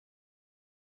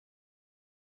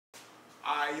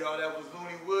Alright, y'all, that was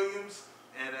Looney Williams.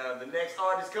 And the next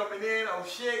artist coming in, oh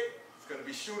shit, it's gonna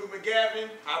be Shooter McGavin,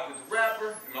 Hopper the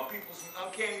Rapper, and my people from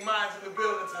Uncanny Minds in the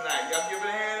building tonight. Y'all give it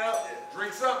a hand up.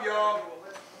 Drinks up, y'all.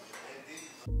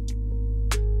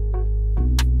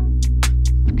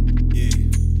 Yeah.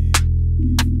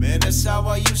 Man, that's how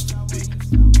I used to be.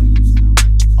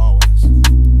 Always.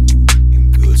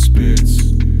 In good spirits.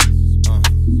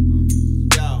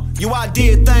 Yo, I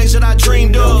did things that I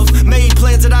dreamed of, made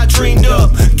plans that I dreamed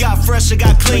up, got fresh, I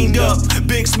got cleaned up,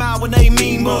 big smile when they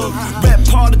meme up, rap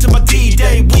harder to my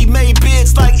D-Day, we made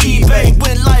bids like eBay,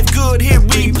 when life good, hit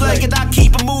replay, and I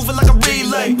keep it moving like a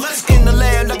relay, in the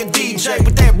lab like a DJ,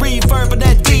 with that reverb and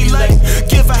that delay,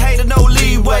 give a hater no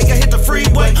leeway, I hit the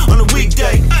freeway on a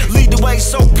weekday, lead the way,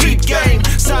 so peep game,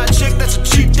 side chick, that's a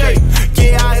cheap date,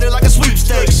 yeah, I hit it like a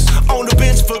sweepstakes, on the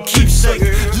bench for keepsake,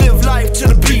 live life to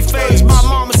the beat phase, my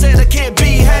mama said I can't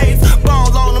behave.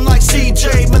 Ball on them like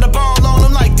CJ, man, I ball on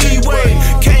them like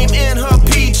D-Wade. Came in her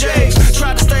PJs,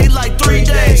 tried to stay like 3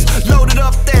 days. Loaded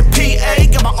up that PA,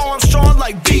 got my arm strong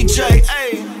like BJ.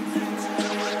 Ay.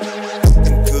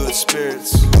 In good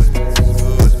spirits,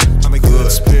 I'm in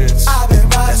good spirits. I've been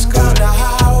riding down the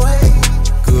highway.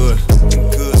 Good, in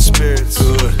good spirits.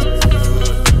 Good,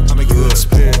 I'm in good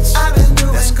spirits. I've been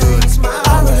doing things my way.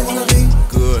 I really wanna be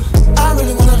good. I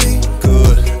really wanna be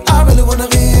good. I really wanna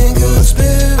be in good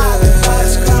spirits. I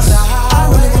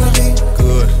really wanna be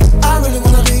good. I really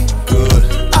wanna be good.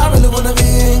 I really wanna be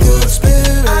in good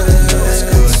spirits.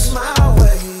 That's my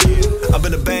way. I've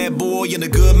been a bad boy and a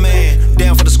good man.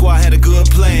 Down for the squad, had a good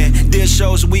plan. Did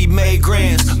shows and we made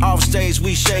grands. Off stage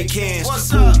we shake hands.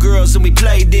 School girls and we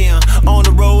played them. On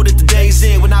the road at the day's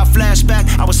end. When I flash back,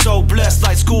 I was so blessed.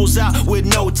 Like school's out with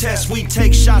no tests. We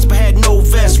take shots but had no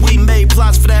vest. We made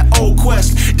plots for that old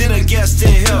quest. Then a guest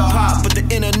in hip hop, but the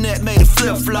internet made a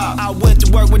flip flop. I went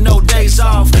to work with no days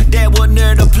off. Dad wasn't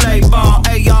there to play ball.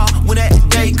 Hey y'all, when that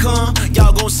day come,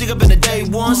 y'all gon' see up in the day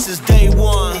one since day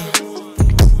one.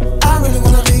 I really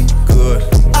wanna be good.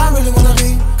 I really wanna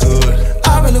be good.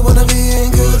 I really wanna be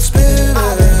in good spirits.